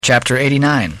Chapter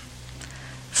 89.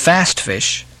 Fast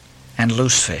Fish and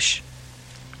Loose Fish.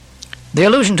 The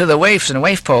allusion to the waifs and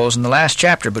waif poles in the last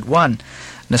chapter but one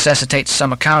necessitates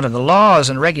some account of the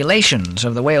laws and regulations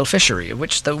of the whale fishery, of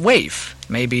which the waif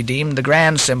may be deemed the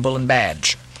grand symbol and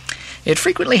badge. It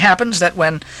frequently happens that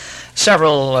when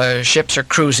several ships are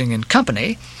cruising in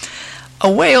company,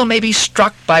 a whale may be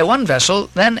struck by one vessel,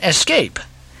 then escape,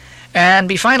 and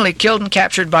be finally killed and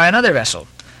captured by another vessel.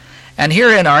 And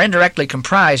herein are indirectly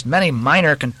comprised many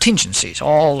minor contingencies,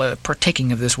 all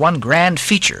partaking of this one grand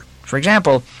feature. For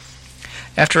example,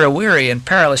 after a weary and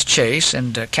perilous chase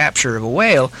and capture of a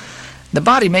whale, the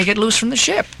body may get loose from the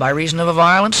ship by reason of a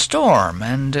violent storm,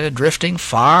 and drifting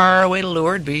far away to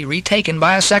leeward be retaken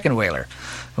by a second whaler,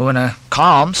 who in a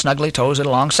calm snugly tows it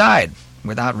alongside,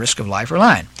 without risk of life or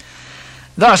line.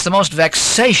 Thus the most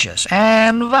vexatious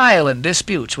and violent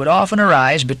disputes would often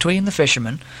arise between the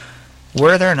fishermen,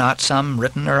 were there not some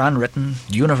written or unwritten,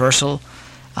 universal,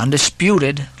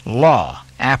 undisputed law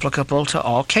applicable to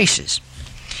all cases.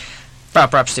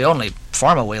 Perhaps the only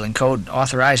formal whaling code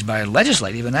authorized by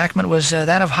legislative enactment was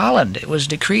that of Holland. It was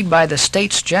decreed by the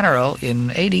States General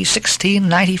in AD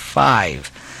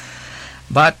 1695.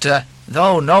 But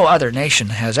though no other nation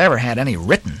has ever had any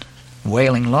written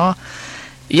whaling law,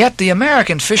 yet the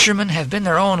American fishermen have been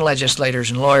their own legislators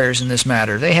and lawyers in this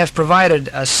matter. They have provided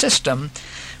a system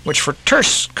which for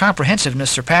terse comprehensiveness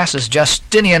surpasses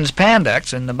Justinian's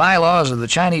Pandects and the bylaws of the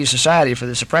Chinese Society for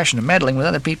the Suppression of Meddling with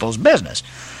Other People's Business.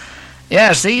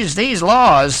 Yes, these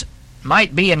laws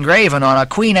might be engraven on a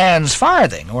Queen Anne's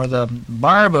farthing or the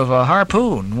barb of a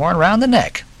harpoon worn round the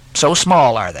neck. So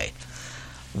small are they.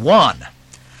 1.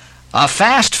 A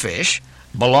fast fish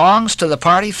belongs to the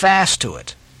party fast to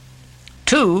it.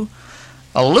 2.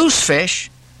 A loose fish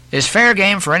is fair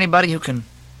game for anybody who can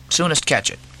soonest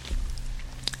catch it.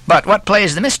 But what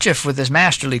plays the mischief with this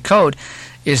masterly code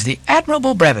is the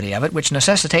admirable brevity of it, which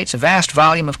necessitates a vast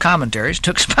volume of commentaries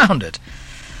to expound it.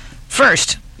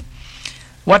 First,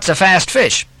 what's a fast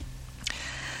fish?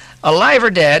 Alive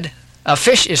or dead, a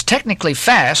fish is technically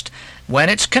fast when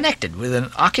it's connected with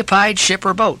an occupied ship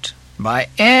or boat by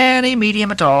any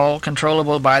medium at all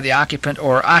controllable by the occupant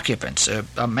or occupants.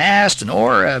 A mast, an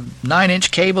oar, a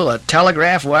 9-inch cable, a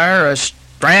telegraph wire, a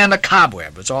strand of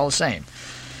cobweb. It's all the same.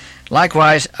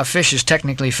 Likewise, a fish is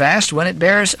technically fast when it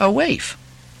bears a waif,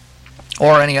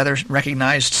 or any other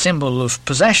recognized symbol of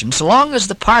possession, so long as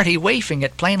the party waifing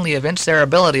it plainly evince their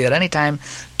ability at any time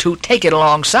to take it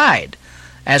alongside,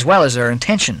 as well as their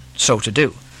intention so to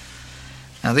do.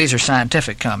 Now, these are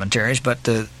scientific commentaries, but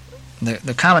the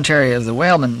commentary of the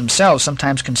whalemen themselves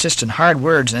sometimes consists in hard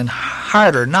words and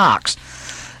harder knocks,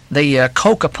 the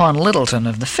coke upon Littleton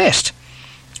of the fist.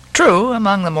 True,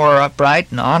 among the more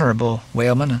upright and honorable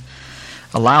whalemen,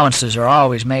 allowances are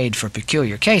always made for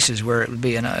peculiar cases where it would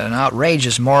be an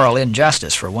outrageous moral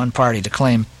injustice for one party to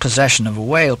claim possession of a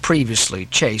whale previously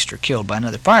chased or killed by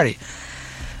another party.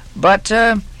 But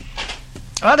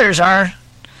others are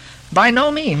by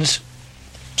no means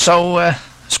so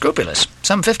scrupulous.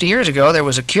 Some 50 years ago, there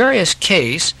was a curious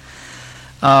case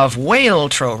of whale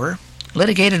trover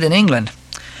litigated in England,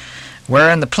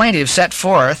 wherein the plaintiff set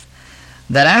forth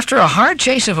that after a hard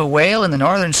chase of a whale in the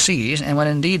northern seas, and when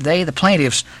indeed they, the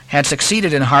plaintiffs, had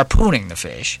succeeded in harpooning the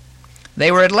fish, they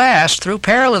were at last, through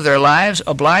peril of their lives,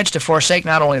 obliged to forsake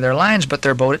not only their lines but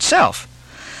their boat itself.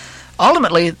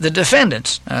 Ultimately, the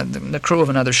defendants, the crew of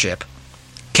another ship,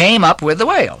 came up with the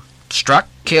whale, struck,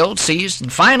 killed, seized,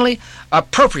 and finally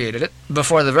appropriated it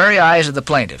before the very eyes of the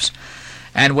plaintiffs.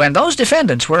 And when those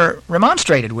defendants were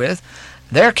remonstrated with,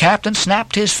 their captain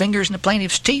snapped his fingers in the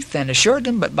plaintiff's teeth and assured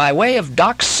them that by way of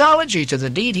doxology to the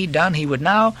deed he'd done, he would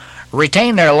now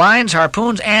retain their lines,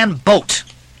 harpoons, and boat,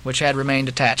 which had remained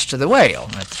attached to the whale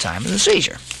at the time of the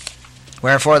seizure.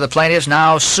 Wherefore the plaintiffs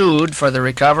now sued for the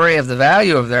recovery of the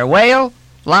value of their whale,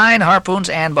 line, harpoons,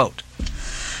 and boat.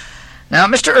 Now,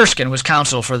 Mr. Erskine was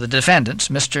counsel for the defendants.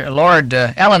 Mr. Lord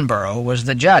Ellenborough was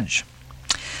the judge.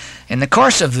 In the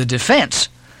course of the defense,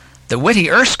 the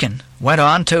witty Erskine went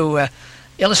on to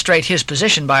illustrate his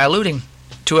position by alluding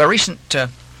to a recent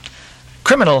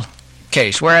criminal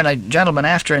case wherein a gentleman,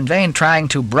 after in vain trying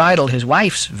to bridle his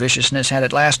wife's viciousness, had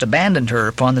at last abandoned her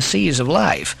upon the seas of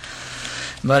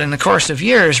life. But in the course of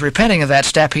years, repenting of that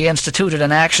step, he instituted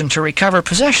an action to recover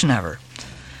possession of her.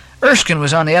 Erskine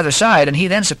was on the other side, and he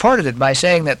then supported it by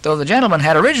saying that though the gentleman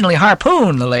had originally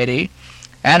harpooned the lady,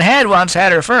 and had once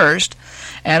had her first,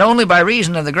 and only by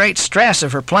reason of the great stress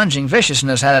of her plunging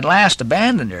viciousness had at last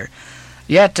abandoned her,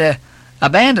 yet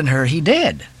abandon her he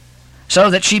did,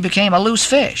 so that she became a loose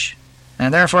fish,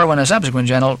 and therefore when a subsequent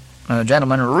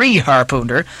gentleman re-harpooned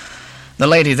her, The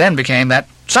lady then became that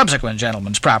subsequent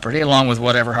gentleman's property, along with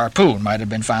whatever harpoon might have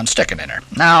been found sticking in her.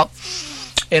 Now,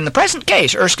 in the present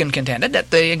case, Erskine contended that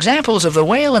the examples of the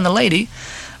whale and the lady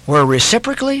were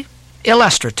reciprocally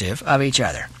illustrative of each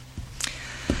other.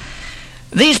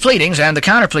 These pleadings and the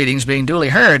counter-pleadings being duly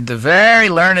heard, the very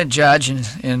learned judge,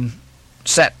 in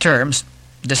set terms,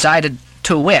 decided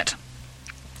to wit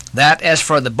that as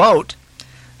for the boat,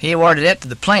 he awarded it to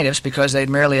the plaintiffs because they'd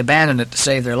merely abandoned it to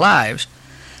save their lives,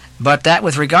 but that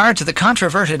with regard to the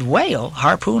controverted whale,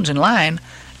 harpoons and line,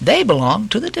 they belonged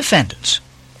to the defendants.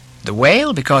 The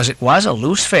whale because it was a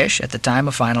loose fish at the time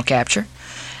of final capture,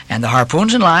 and the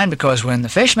harpoons and line because when the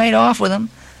fish made off with them,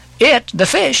 the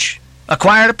fish,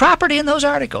 acquired a property in those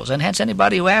articles, and hence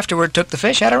anybody who afterward took the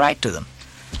fish had a right to them.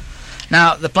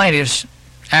 Now, the plaintiffs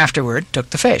afterward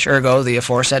took the fish, ergo the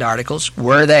aforesaid articles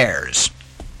were theirs.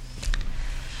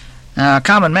 Now, a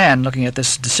common man looking at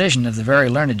this decision of the very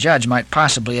learned judge might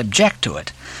possibly object to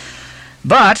it,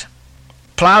 but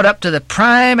plowed up to the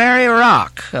primary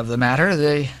rock of the matter,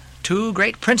 the two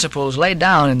great principles laid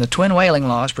down in the twin whaling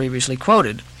laws previously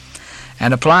quoted,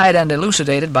 and applied and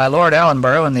elucidated by Lord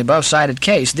Ellenborough in the above-cited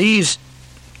case. These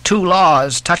two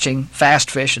laws touching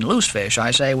fast fish and loose fish,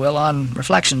 I say, will on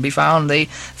reflection be found the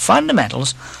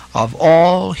fundamentals of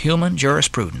all human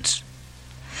jurisprudence.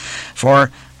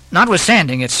 For,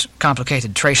 notwithstanding its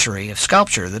complicated tracery of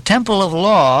sculpture, the temple of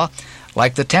law,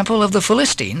 like the temple of the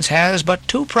Philistines, has but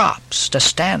two props to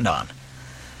stand on.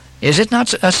 Is it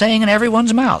not a saying in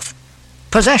everyone's mouth?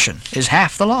 Possession is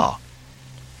half the law.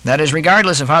 That is,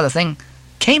 regardless of how the thing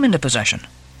came into possession.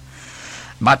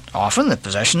 But often the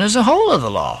possession is the whole of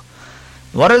the law.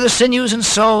 What are the sinews and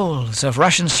souls of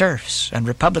Russian serfs and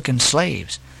Republican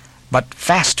slaves but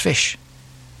fast fish,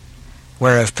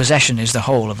 whereof possession is the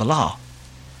whole of the law?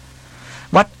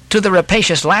 What to the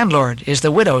rapacious landlord is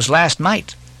the widow's last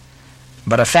mite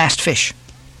but a fast fish?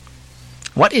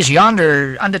 What is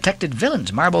yonder undetected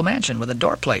villain's marble mansion with a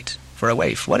doorplate for a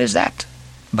waif? What is that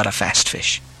but a fast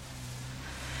fish?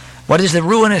 What is the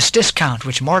ruinous discount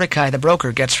which Mordecai the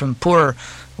broker gets from poor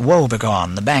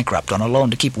Woebegone the bankrupt on a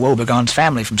loan to keep Woebegone's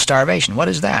family from starvation? What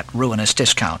is that ruinous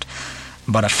discount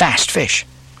but a fast fish?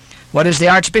 What is the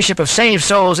Archbishop of Saved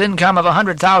Souls' income of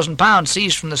 £100,000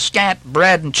 seized from the scant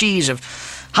bread and cheese of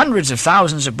hundreds of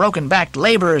thousands of broken-backed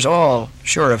laborers, all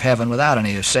sure of heaven without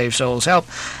any of Saved Souls' help,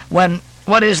 when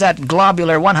what is that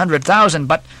globular 100,000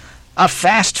 but a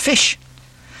fast fish?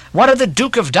 What are the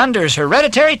Duke of Dunder's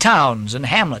hereditary towns and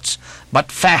hamlets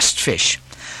but fast fish?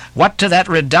 What to that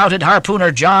redoubted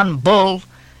harpooner John Bull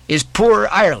is poor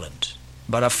Ireland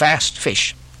but a fast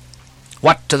fish?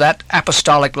 What to that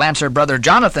apostolic lancer brother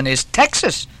Jonathan is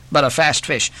Texas but a fast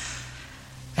fish?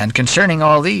 And concerning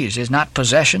all these, is not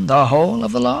possession the whole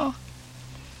of the law?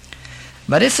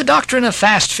 But if the doctrine of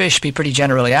fast fish be pretty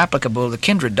generally applicable, the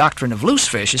kindred doctrine of loose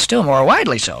fish is still more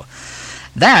widely so.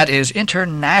 That is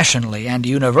internationally and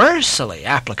universally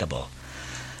applicable.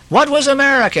 What was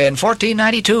America in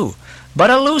 1492 but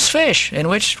a loose fish in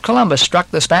which Columbus struck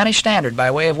the Spanish standard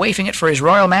by way of waifing it for his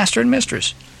royal master and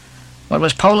mistress? What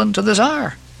was Poland to the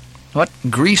Tsar? What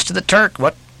Greece to the Turk?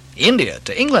 What India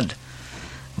to England?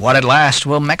 What at last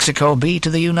will Mexico be to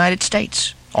the United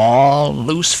States? All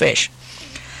loose fish.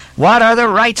 What are the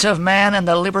rights of man and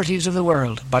the liberties of the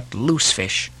world but loose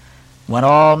fish? When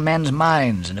all men's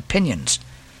minds and opinions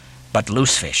but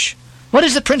loose fish? What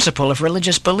is the principle of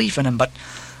religious belief in him but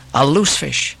a loose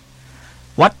fish?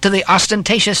 What to the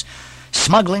ostentatious,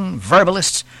 smuggling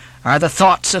verbalists are the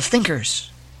thoughts of thinkers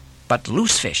but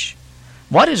loose fish?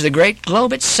 What is the great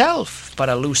globe itself but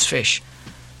a loose fish?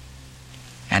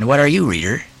 And what are you,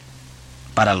 reader,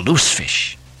 but a loose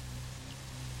fish?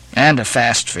 And a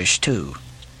fast fish, too.